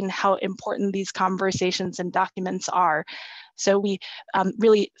personally seen how important these conversations and documents are. So we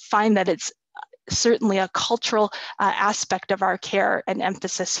really find that it's certainly a cultural aspect of our care and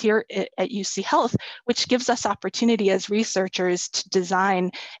emphasis here at UC Health, which gives us opportunity as researchers to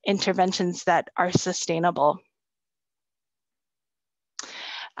design interventions that are sustainable.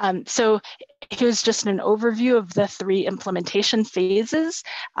 So Here's just an overview of the 3 implementation phases.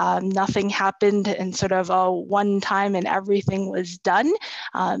 Nothing happened in sort of a one time and everything was done.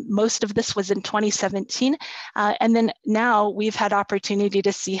 Most of this was in 2017. And then now we've had opportunity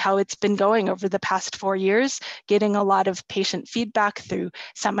to see how it's been going over the past 4 years, getting a lot of patient feedback through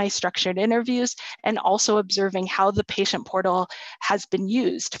semi-structured interviews, and also observing how the patient portal has been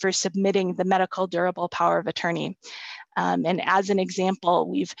used for submitting the medical durable power of attorney. And as an example,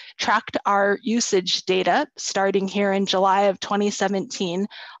 we've tracked our usage data starting here in July of 2017,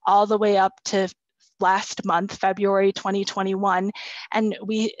 all the way up to last month, February 2021, and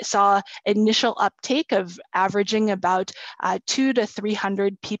we saw initial uptake of averaging about 200 to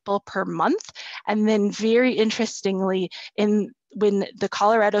 300 people per month. And then very interestingly, when the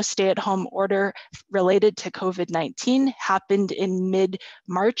Colorado stay-at-home order related to COVID-19 happened in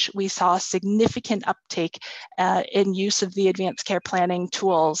mid-March, we saw significant uptake in use of the advanced care planning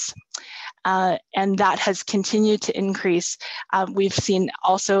tools. And that has continued to increase. We've seen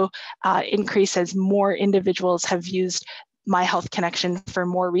also increase as more individuals have used My Health Connection for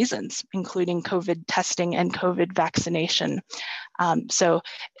more reasons, including COVID testing and COVID vaccination. So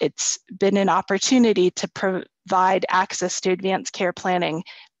it's been an opportunity to provide access to advanced care planning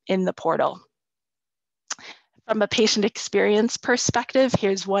in the portal. From a patient experience perspective,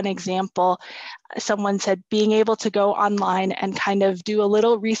 here's one example. Someone said, being able to go online and kind of do a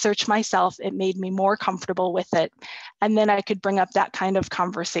little research myself, it made me more comfortable with it. And then I could bring up that kind of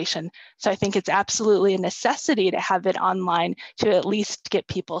conversation. So I think it's absolutely a necessity to have it online to at least get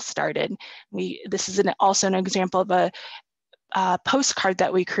people started. This is also an example of a postcard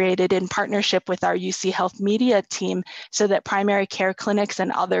that we created in partnership with our UC Health media team so that primary care clinics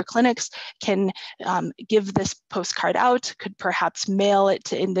and other clinics can give this postcard out, could perhaps mail it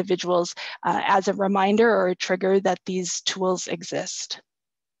to individuals as a reminder or a trigger that these tools exist.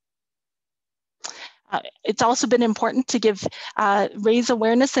 It's also been important to raise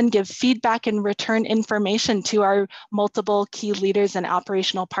awareness and give feedback and return information to our multiple key leaders and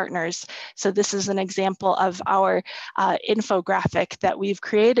operational partners. So this is an example of our infographic that we've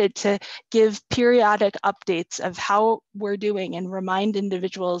created to give periodic updates of how we're doing and remind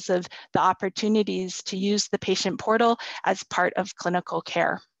individuals of the opportunities to use the patient portal as part of clinical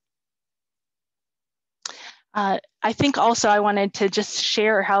care. I think also I wanted to just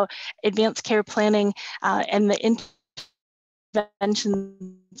share how advanced care planning and the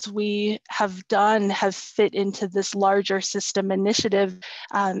interventions we have done have fit into this larger system initiative.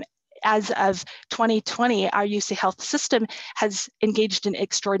 As of 2020, our UC Health system has engaged in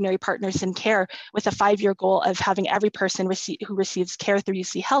extraordinary partners in care with a 5-year goal of having every person who receives care through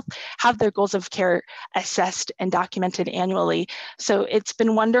UC Health have their goals of care assessed and documented annually. So it's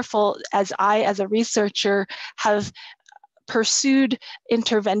been wonderful as I, as a researcher, have pursued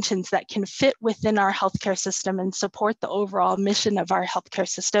interventions that can fit within our healthcare system and support the overall mission of our healthcare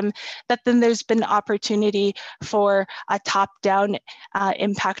system, that then there's been opportunity for a top-down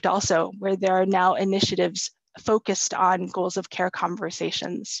impact also, where there are now initiatives focused on goals of care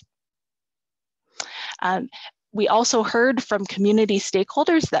conversations. We also heard from community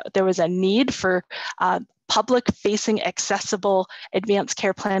stakeholders that there was a need for public-facing accessible advanced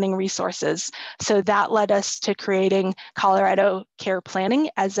care planning resources. So that led us to creating Colorado Care Planning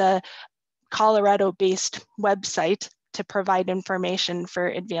as a Colorado-based website to provide information for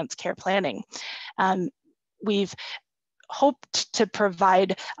advanced care planning. We've hoped to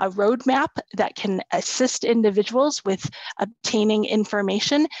provide a roadmap that can assist individuals with obtaining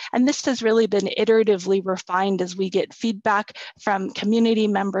information. And this has really been iteratively refined as we get feedback from community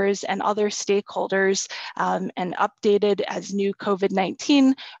members and other stakeholders and updated as new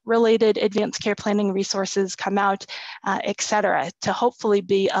COVID-19 related advanced care planning resources come out, et cetera, to hopefully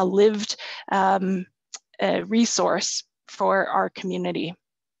be a lived resource for our community.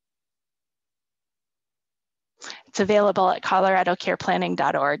 It's available at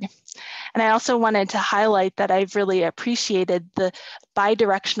coloradocareplanning.org. And I also wanted to highlight that I've really appreciated the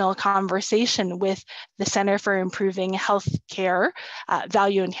bi-directional conversation with the Center for Improving Healthcare,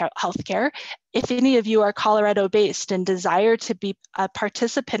 Value in Healthcare. If any of you are Colorado-based and desire to be a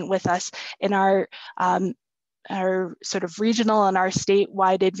participant with us in our sort of regional and our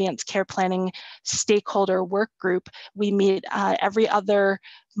statewide advanced care planning stakeholder work group, we meet every other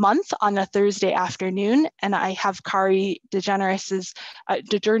month on a Thursday afternoon, and I have Kari DeGeneres'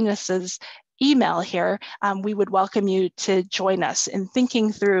 email here. We would welcome you to join us in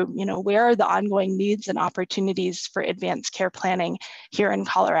thinking through, where are the ongoing needs and opportunities for advanced care planning here in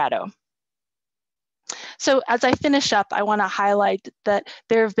Colorado. So as I finish up, I want to highlight that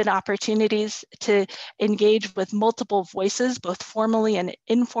there have been opportunities to engage with multiple voices, both formally and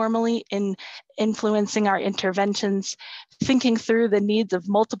informally, in influencing our interventions. Thinking through the needs of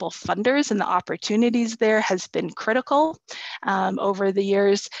multiple funders and the opportunities there has been critical over the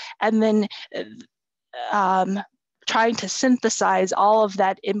years. And then trying to synthesize all of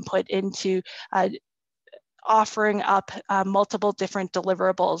that input into offering up multiple different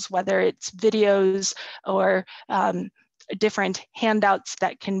deliverables, whether it's videos or different handouts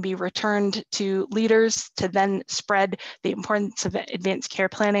that can be returned to leaders to then spread the importance of advanced care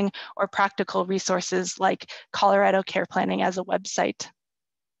planning, or practical resources like Colorado Care Planning as a website.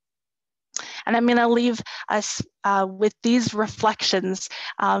 And I'm going to leave us with these reflections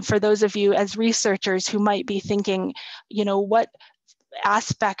for those of you as researchers who might be thinking, you know, what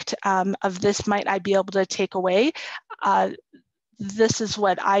aspect of this might I be able to take away? This is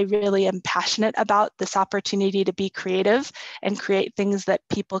what I really am passionate about, this opportunity to be creative and create things that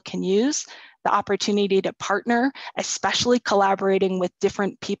people can use, the opportunity to partner, especially collaborating with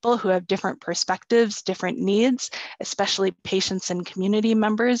different people who have different perspectives, different needs, especially patients and community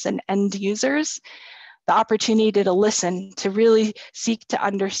members and end users, the opportunity to listen, to really seek to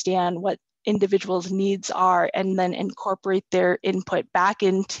understand what individuals' needs are, and then incorporate their input back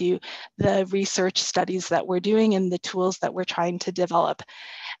into the research studies that we're doing and the tools that we're trying to develop.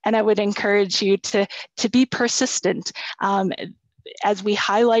 And I would encourage you to be persistent as we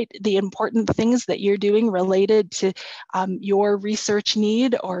highlight the important things that you're doing related to your research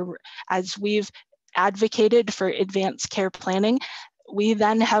need, or as we've advocated for advanced care planning. We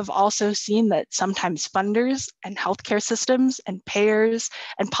then have also seen that sometimes funders and healthcare systems and payers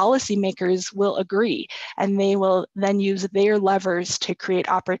and policymakers will agree, and they will then use their levers to create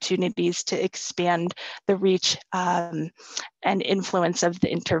opportunities to expand the reach and influence of the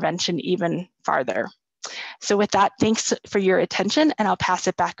intervention even farther. So with that, thanks for your attention, and I'll pass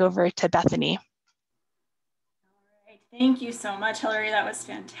it back over to Bethany. All right, thank you so much, Hillary. That was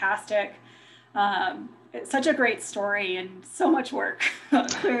fantastic. It's such a great story, and so much work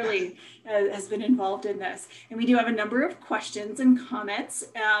clearly has been involved in this. And we do have a number of questions and comments.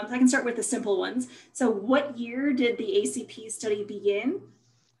 So I can start with the simple ones. So what year did the ACP study begin?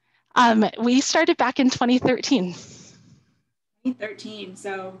 We started back in 2013. 2013,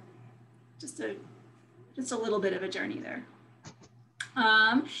 so just a little bit of a journey there.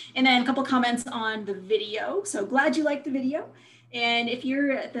 And then a couple comments on the video. So glad you liked the video. And if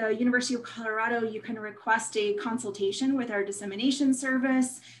you're at the University of Colorado, you can request a consultation with our dissemination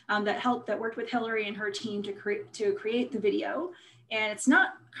service that worked with Hillary and her team to create the video. And it's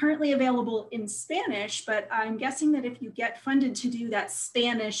not currently available in Spanish, but I'm guessing that if you get funded to do that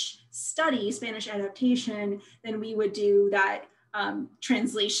Spanish study, Spanish adaptation, then we would do that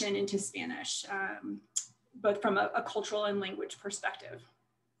translation into Spanish, both from a cultural and language perspective.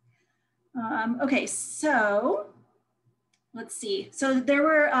 Okay, so let's see. So there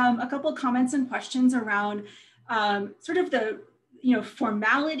were a couple of comments and questions around sort of the,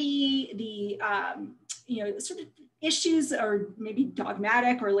 formality, the, sort of issues, or maybe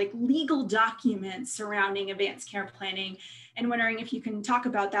dogmatic or like legal documents surrounding advanced care planning, and wondering if you can talk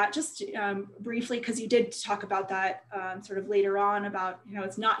about that just briefly, because you did talk about that sort of later on about,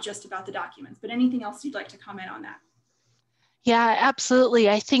 it's not just about the documents, but anything else you'd like to comment on that? Yeah, absolutely.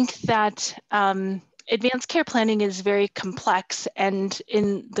 I think that advanced care planning is very complex, and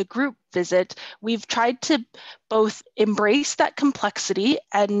in the group visit, we've tried to both embrace that complexity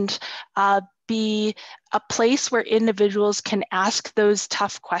and be a place where individuals can ask those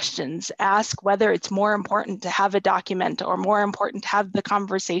tough questions, ask whether it's more important to have a document or more important to have the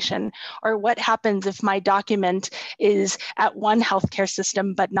conversation, or what happens if my document is at one healthcare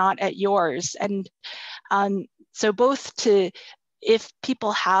system but not at yours. And so both if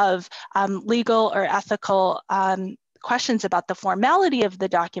people have legal or ethical questions about the formality of the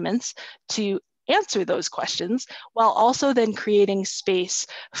documents, to answer those questions, while also then creating space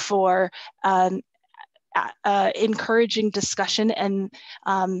for encouraging discussion and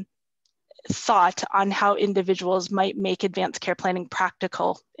thought on how individuals might make advanced care planning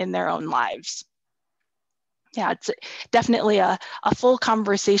practical in their own lives. Yeah, it's definitely a full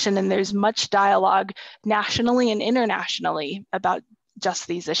conversation, and there's much dialogue nationally and internationally about just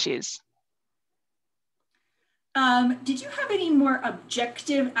these issues. Did you have any more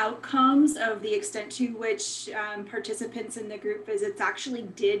objective outcomes of the extent to which participants in the group visits actually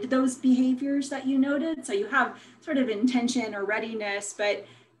did those behaviors that you noted? So you have sort of intention or readiness, but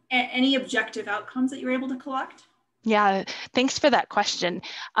any objective outcomes that you were able to collect? Yeah, thanks for that question.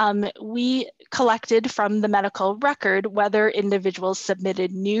 We collected from the medical record whether individuals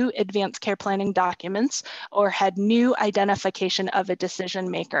submitted new advanced care planning documents or had new identification of a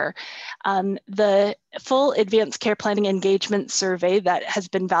decision maker. The full advanced care planning engagement survey that has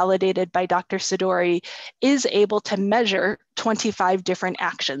been validated by Dr. Sidori is able to measure 25 different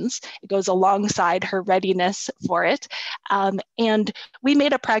actions. It goes alongside her readiness for it. And we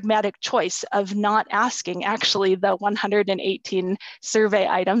made a pragmatic choice of not asking actually the 118 survey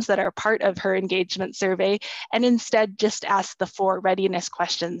items that are part of her engagement survey, and instead just ask the 4 readiness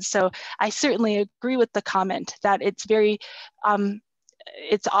questions. So I certainly agree with the comment that it's very,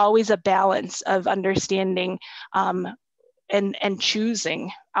 it's always a balance of understanding and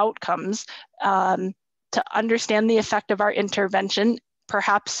choosing outcomes to understand the effect of our intervention,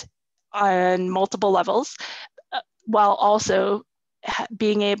 perhaps on multiple levels, while also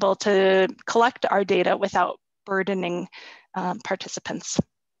being able to collect our data without burdening participants.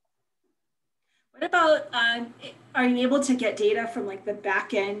 What about, are you able to get data from like the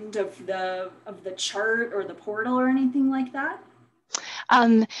back end of the chart or the portal or anything like that?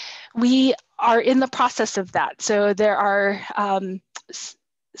 We are in the process of that. So there are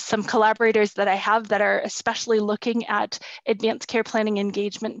some collaborators that I have that are especially looking at advanced care planning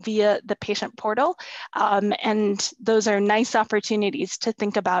engagement via the patient portal. And those are nice opportunities to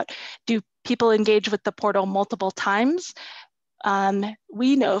think about, do people engage with the portal multiple times?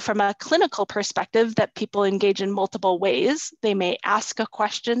 We know from a clinical perspective that people engage in multiple ways. They may ask a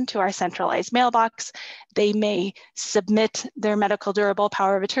question to our centralized mailbox. They may submit their medical durable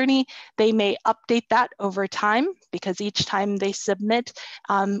power of attorney. They may update that over time because each time they submit,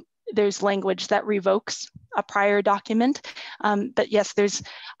 there's language that revokes a prior document. But yes, there's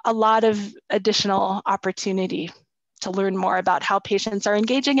a lot of additional opportunity to learn more about how patients are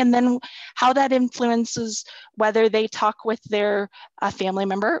engaging and then how that influences whether they talk with their family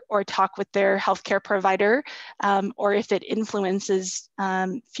member or talk with their healthcare provider, or if it influences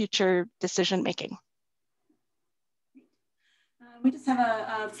future decision making. We just have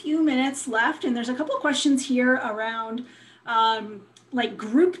a few minutes left, and there's a couple of questions here around like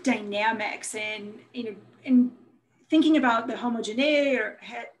group dynamics and thinking about the homogeneity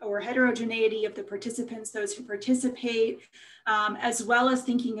or heterogeneity of the participants, those who participate, as well as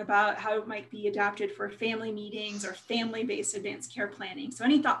thinking about how it might be adapted for family meetings or family-based advanced care planning. So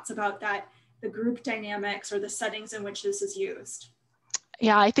any thoughts about that, the group dynamics or the settings in which this is used?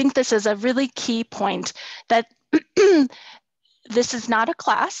 Yeah, I think this is a really key point that this is not a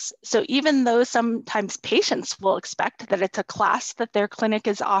class. So even though sometimes patients will expect that it's a class that their clinic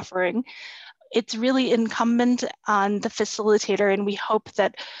is offering, it's really incumbent on the facilitator, and we hope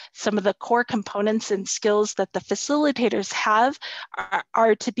that some of the core components and skills that the facilitators have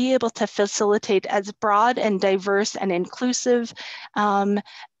are to be able to facilitate as broad and diverse and inclusive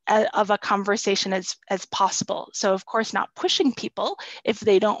of a conversation as possible. So of course, not pushing people if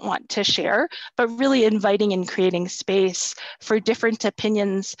they don't want to share, but really inviting and creating space for different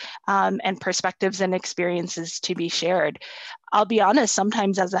opinions and perspectives and experiences to be shared. I'll be honest,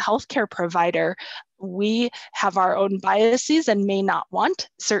 sometimes as a healthcare provider, we have our own biases and may not want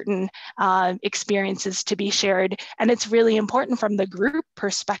certain experiences to be shared. And it's really important from the group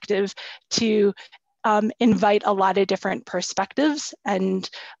perspective to invite a lot of different perspectives and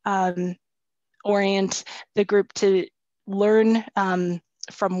orient the group to learn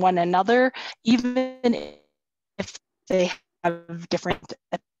from one another, even if they have different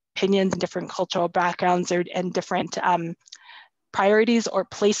opinions and different cultural backgrounds and different priorities or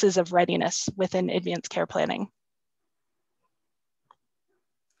places of readiness within advanced care planning.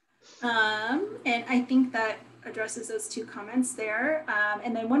 And I think that addresses those 2 comments there.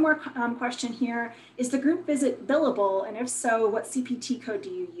 And then one more question here, is the group visit billable? And if so, what CPT code do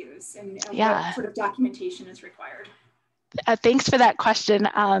you use? And what sort of documentation is required? Thanks for that question.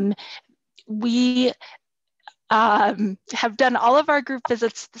 We have done all of our group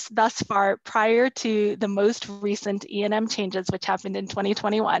visits thus far prior to the most recent E&M changes, which happened in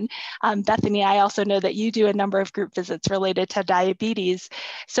 2021. Bethany, I also know that you do a number of group visits related to diabetes.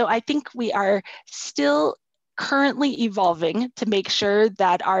 So I think we are still currently evolving to make sure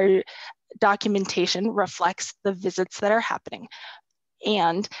that our documentation reflects the visits that are happening.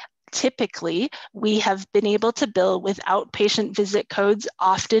 And typically, we have been able to bill with outpatient visit codes,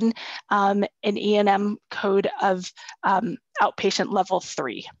 often an E&M code of outpatient level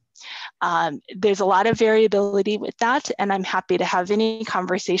 3. There's a lot of variability with that, and I'm happy to have any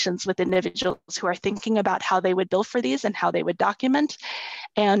conversations with individuals who are thinking about how they would bill for these and how they would document.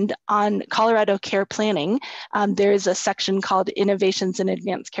 And on Colorado Care Planning, there is a section called Innovations in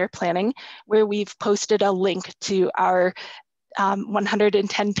Advanced Care Planning, where we've posted a link to our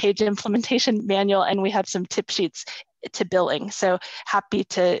 110-page implementation manual, and we have some tip sheets to billing. So happy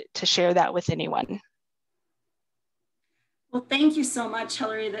to share that with anyone. Well, thank you so much,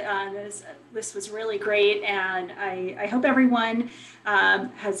 Hillary. This was really great, and I hope everyone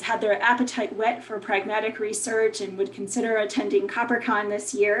has had their appetite whet for pragmatic research and would consider attending COPRHCon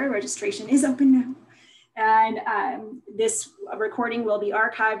this year. Registration is open now. And this recording will be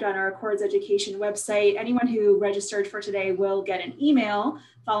archived on our Accords Education website. Anyone who registered for today will get an email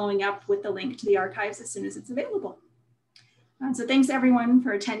following up with the link to the archives as soon as it's available. So thanks everyone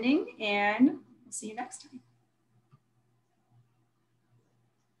for attending, and we'll see you next time.